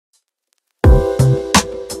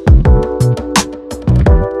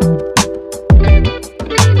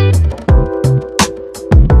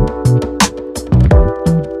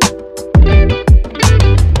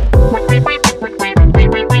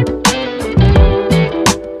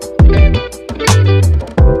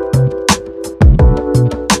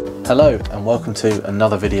Hello and welcome to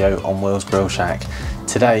another video on Will's Grill Shack.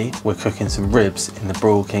 Today we're cooking some ribs in the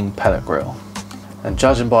Broil King pellet grill. And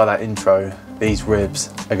judging by that intro, these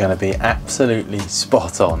ribs are going to be absolutely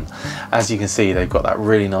spot on. As you can see, they've got that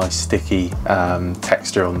really nice sticky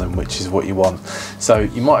texture on them, which is what you want. So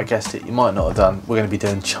you might have guessed it, you might not have done. We're going to be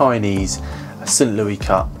doing Chinese St. Louis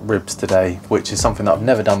cut ribs today, which is something that I've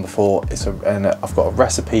never done before. And I've got a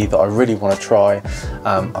recipe that I really want to try.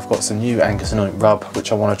 I've got some new Angus and Oink rub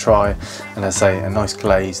which I want to try, and as I say, a nice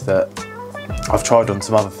glaze that I've tried on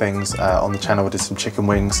some other things on the channel. I did some chicken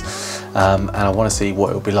wings, and I want to see what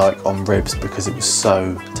it'll be like on ribs because it was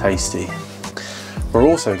so tasty. We're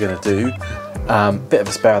also going to do a bit of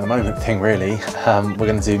a spare at the moment thing really. We're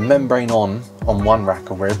going to do membrane on one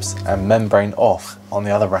rack of ribs and membrane off on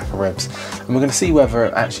the other rack of ribs, and we're going to see whether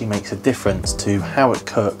it actually makes a difference to how it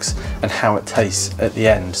cooks and how it tastes at the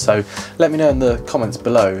end. So let me know in the comments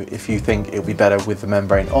below if you think it'll be better with the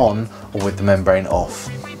membrane on or with the membrane off,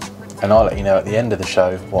 and I'll let you know at the end of the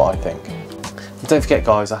show what I think. And don't forget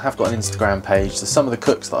guys, I have got an Instagram page. There's some of the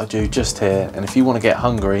cooks that I do just here, and if you want to get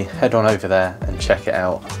hungry, head on over there and check it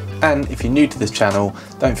out. And if you're new to this channel,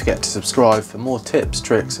 don't forget to subscribe for more tips,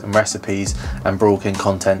 tricks and recipes and Broil King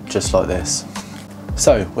content just like this.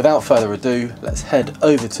 So without further ado, let's head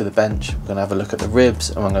over to the bench. We're going to have a look at the ribs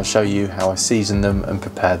and I'm going to show you how I season them and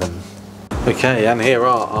prepare them. Okay, and here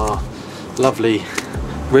are our lovely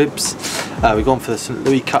ribs. We've gone for the St.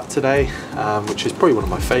 Louis cut today, which is probably one of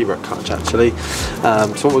my favourite cuts actually.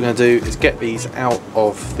 So what we're going to do is get these out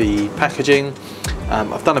of the packaging.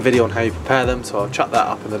 I've done a video on how you prepare them, so I'll chuck that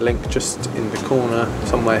up in the link just in the corner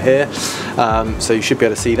somewhere here. So you should be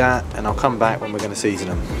able to see that, and I'll come back when we're going to season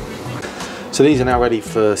them. So these are now ready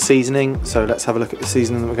for seasoning, so let's have a look at the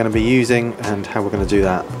seasoning that we're going to be using and how we're going to do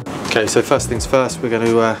that. Okay, so first things first, we're going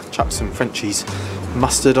to chuck some Frenchie's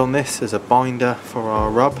mustard on this as a binder for our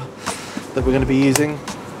rub that we're going to be using.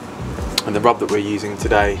 And the rub that we're using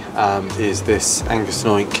today is this Angus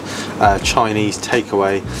and Oink Chinese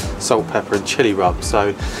takeaway salt, pepper and chili rub. So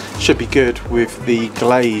it should be good with the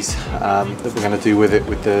glaze that we're going to do with it,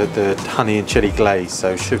 with the honey and chili glaze.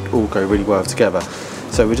 So it should all go really well together.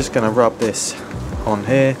 So we're just going to rub this on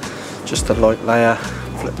here, just a light layer,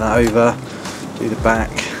 flip that over, do the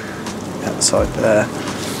back, outside there.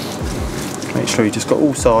 Make sure you just got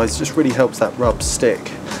all sides, just really helps that rub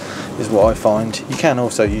stick, is what I find. You can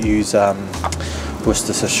also use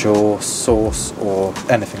Worcestershire sauce or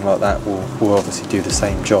anything like that will obviously do the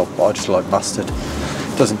same job, but I just like mustard.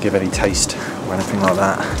 It doesn't give any taste or anything like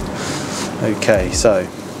that. Okay, so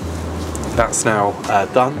that's now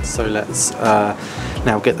done, so let's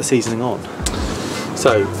now get the seasoning on.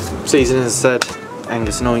 So seasoning, as I said,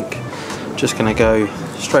 Angus and Oink. Just going to go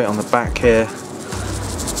straight on the back here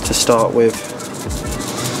to start with.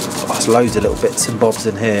 Oh, there's loads of little bits and bobs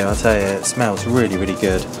in here, I tell you, it smells really, really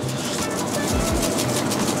good.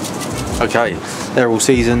 Okay, they're all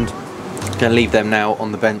seasoned. Gonna leave them now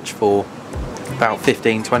on the bench for about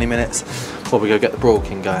 15-20 minutes while we go get the Broil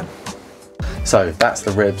King going. So that's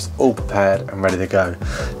the ribs all prepared and ready to go.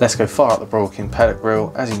 Let's go fire up the Broil King pellet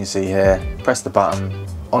grill. As you can see here, press the button,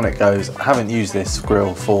 on it goes. I haven't used this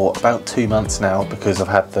grill for about 2 months now because I've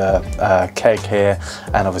had the keg here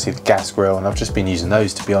and obviously the gas grill, and I've just been using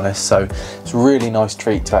those to be honest. So it's a really nice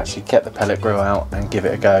treat to actually get the pellet grill out and give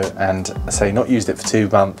it a go. And I say not used it for 2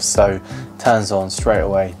 months, so turns on straight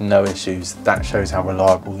away, no issues. That shows how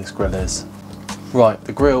reliable this grill is. Right,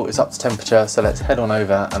 the grill is up to temperature, so let's head on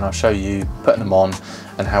over and I'll show you putting them on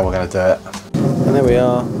and how we're going to do it. And there we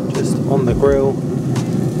are, just on the grill.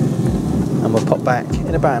 And we'll pop back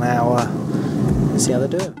in about an hour and see how they're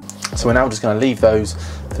doing. So we're now just going to leave those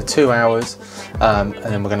for 2 hours, and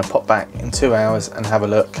then we're going to pop back in 2 hours and have a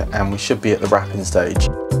look, and we should be at the wrapping stage.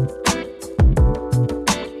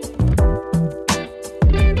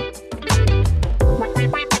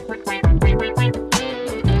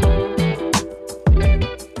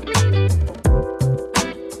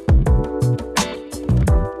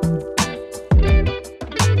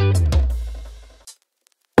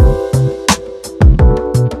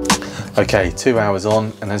 Okay, 2 hours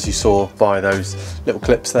on, and as you saw by those little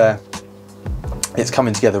clips there, it's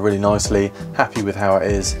coming together really nicely. Happy with how it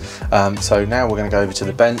is. So now we're going to go over to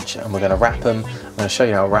the bench and we're going to wrap them. I'm going to show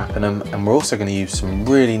you how we're wrapping them, and we're also going to use some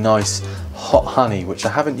really nice hot honey, which I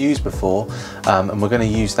haven't used before, and we're going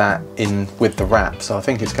to use that in with the wrap. So I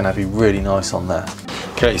think it's going to be really nice on there.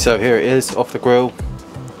 Okay, so here it is off the grill.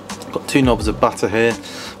 I've got 2 knobs of butter here,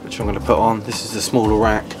 which I'm going to put on. This is the smaller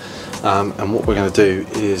rack. And what we're going to do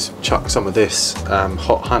is chuck some of this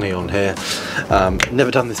hot honey on here. Never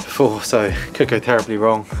done this before, so it could go terribly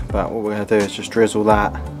wrong, but what we're going to do is just drizzle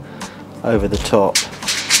that over the top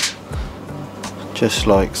just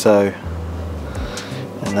like so,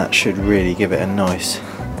 and that should really give it a nice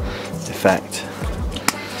effect.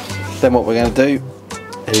 Then what we're going to do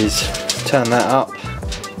is turn that up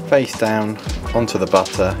face down onto the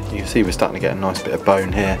butter. You can see we're starting to get a nice bit of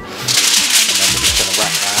bone here, and then we're just going to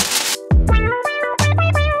wrap that.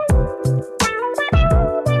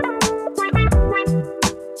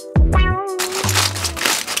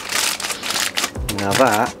 Now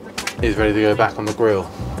that is ready to go back on the grill.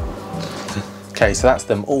 Okay, so that's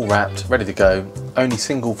them all wrapped, ready to go. Only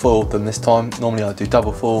single foiled them this time. Normally I do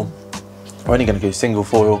double foil. We're only going to do single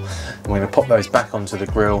foil, and we're going to pop those back onto the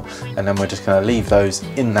grill, and then we're just going to leave those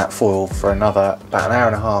in that foil for about an hour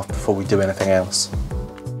and a half before we do anything else.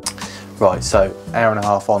 Right, so hour and a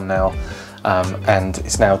half on now, and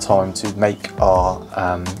it's now time to make our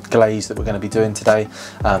glaze that we're going to be doing today.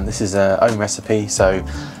 This is our own recipe, so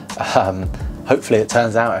hopefully it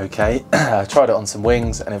turns out okay. I tried it on some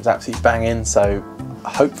wings and it was absolutely banging, so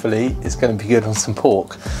hopefully it's going to be good on some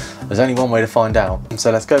pork. There's only one way to find out.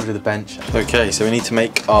 So let's go over to the bench. Okay, so we need to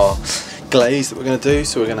make our glaze that we're going to do.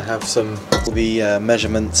 So we're going to have all the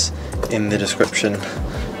measurements in the description,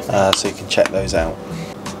 so you can check those out.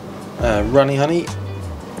 Runny honey,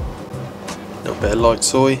 a little bit of light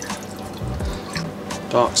soy,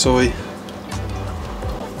 dark soy,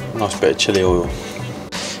 nice bit of chili oil.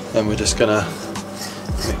 Then we're just going to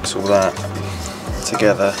mix all that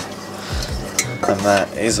together, and that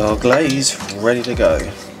is our glaze ready to go.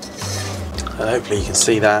 And hopefully you can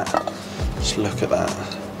see that. Just look at that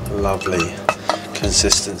lovely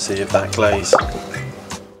consistency of that glaze.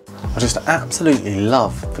 I just absolutely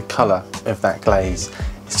love the colour of that glaze.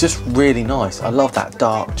 It's just really nice. I love that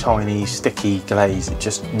dark Chinese sticky glaze. It's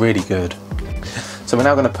just really good. So we're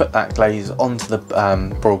now going to put that glaze onto the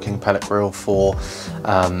Broil King pellet grill for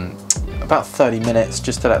about 30 minutes,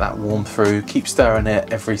 just to let that warm through. Keep stirring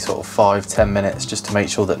it every sort of 5-10 minutes just to make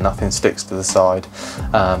sure that nothing sticks to the side,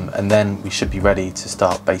 and then we should be ready to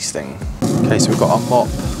start basting. Okay, so we've got our mop.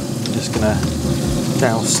 I'm just going to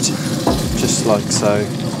douse just like so.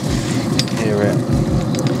 Hear it.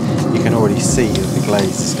 You can already see that the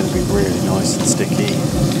glaze is going to be really nice and sticky.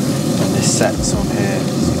 When this sets on here,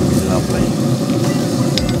 it's going to be lovely.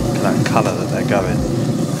 Look at that colour that they're going.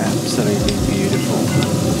 Absolutely beautiful.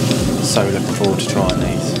 So looking forward to trying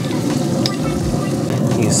these.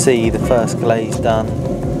 You can see the first glaze done.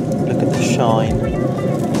 Look at the shine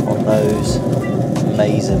on those.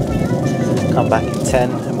 Amazing. Come back in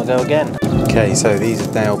 10 and we'll go again. Okay, so these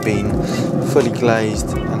have now been fully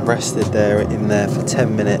glazed and rested there in there for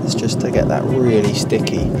 10 minutes just to get that really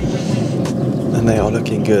sticky. And they are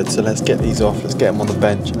looking good, so let's get these off. Let's get them on the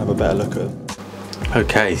bench and have a better look at them.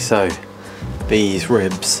 Okay, so these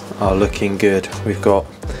ribs are looking good. We've got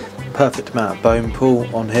perfect amount of bone pull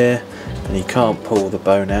on here, and you can't pull the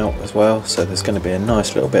bone out as well, so there's going to be a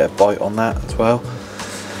nice little bit of bite on that as well.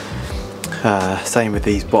 Same with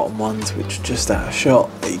these bottom ones, which are just out of shot.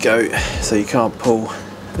 There you go. So you can't pull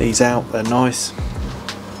these out, they're nice.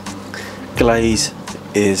 Glaze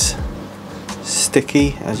is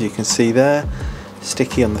sticky, as you can see there,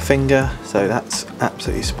 sticky on the finger, so that's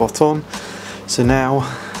absolutely spot on. So now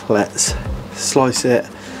let's slice it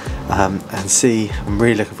and see. I'm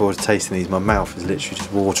really looking forward to tasting these. My mouth is literally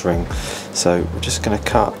just watering. So we're just going to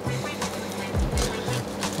cut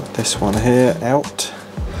this one here out.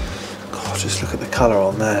 God, just look at the colour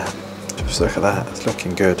on there. Just look at that, it's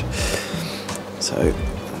looking good. So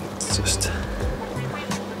it's just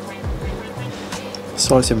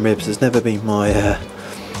slicing ribs has never been my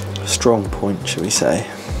strong point, shall we say.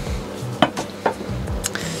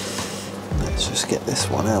 Let's just get this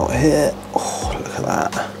one out here. Oh, look at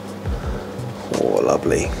that. Oh,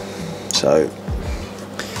 lovely. So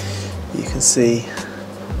you can see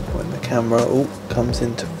when the camera comes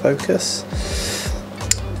into focus,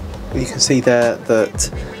 you can see there that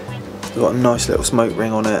we've got a nice little smoke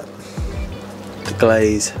ring on it. The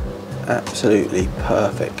glaze, absolutely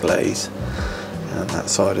perfect glaze, and that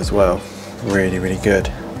side as well, really, really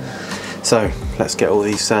good. So let's get all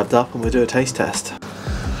these served up and we'll do a taste test.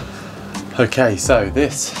 Okay, so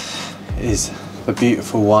this is the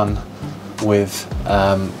beautiful one with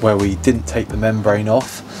where we didn't take the membrane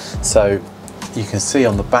off. So you can see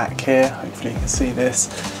on the back here, hopefully you can see this,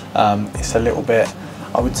 it's a little bit,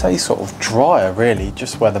 I would say, sort of drier really,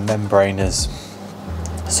 just where the membrane has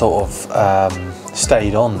sort of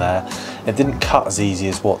stayed on there. It didn't cut as easy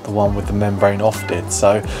as what the one with the membrane off did.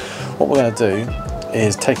 So what we're going to do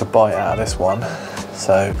is take a bite out of this one.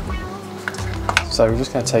 So we're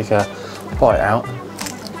just going to take a bite out.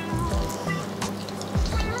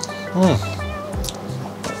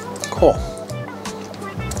 Cool.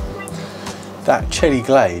 That chili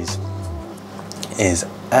glaze is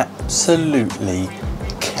absolutely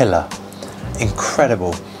killer,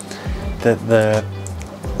 incredible. The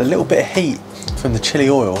little bit of heat from the chili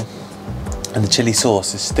oil and the chili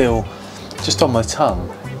sauce is still just on my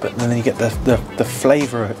tongue, but then you get the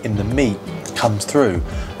flavour in the meat comes through,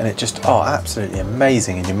 and it just, oh, absolutely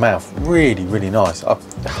amazing in your mouth. Really, really nice. I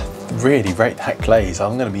really rate that glaze.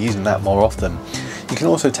 I'm going to be using that more often. You can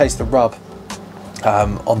also taste the rub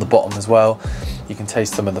on the bottom as well. You can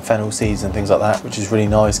taste some of the fennel seeds and things like that, which is really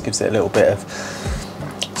nice. Gives it a little bit of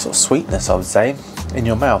sort of sweetness, I would say, in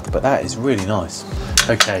your mouth, but that is really nice.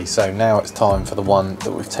 Okay, so now it's time for the one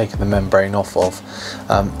that we've taken the membrane off of.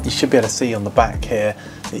 You should be able to see on the back here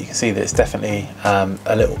that you can see that it's definitely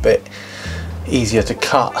a little bit easier to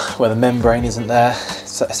cut where the membrane isn't there.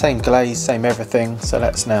 So, same glaze, same everything. So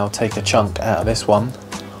let's now take a chunk out of this one.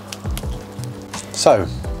 So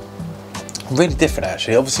really different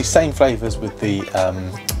actually. Obviously same flavours with the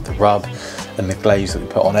rub and the glaze that we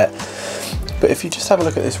put on it. But if you just have a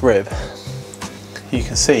look at this rib, you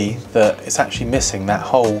can see that it's actually missing that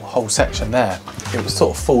whole section there. It would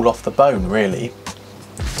sort of fall off the bone really.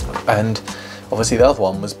 And obviously the other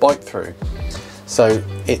one was bite through. So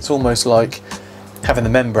it's almost like having the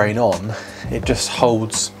membrane on, it just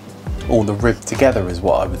holds all the rib together is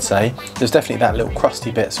what I would say. There's definitely that little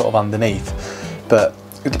crusty bit sort of underneath, but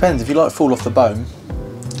it depends. If you like fall off the bone,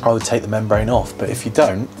 I would take the membrane off, but if you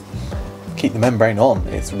don't, keep the membrane on.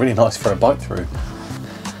 It's really nice for a bite through.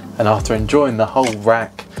 And after enjoying the whole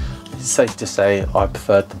rack, it's safe to say I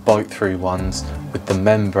preferred the bite through ones with the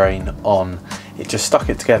membrane on. It just stuck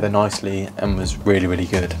it together nicely and was really, really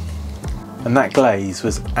good. And that glaze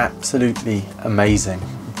was absolutely amazing.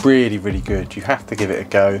 Really, really good. You have to give it a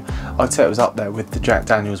go. I'd say it was up there with the Jack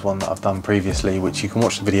Daniel's one that I've done previously, which you can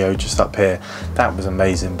watch the video just up here. That was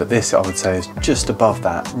amazing, but this I would say is just above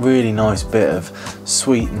that. Really nice bit of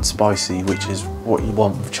sweet and spicy, which is what you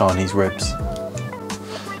want with Chinese ribs.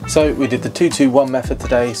 So we did the 2-2-1 method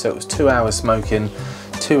today, so it was 2 hours smoking,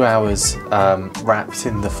 2 hours wrapped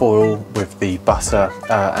in the foil with the butter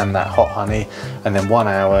and that hot honey, and then 1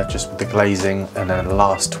 hour just with the glazing, and then the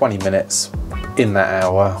last 20 minutes in that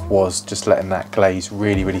hour was just letting that glaze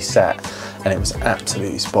really, really set, and it was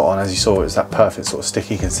absolutely spot on. As you saw, it was that perfect sort of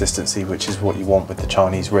sticky consistency, which is what you want with the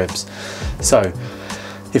Chinese ribs. So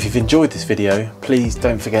if you've enjoyed this video, please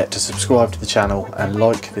don't forget to subscribe to the channel and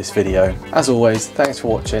like this video. As always, thanks for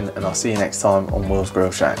watching, and I'll see you next time on Will's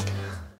Grill Shack.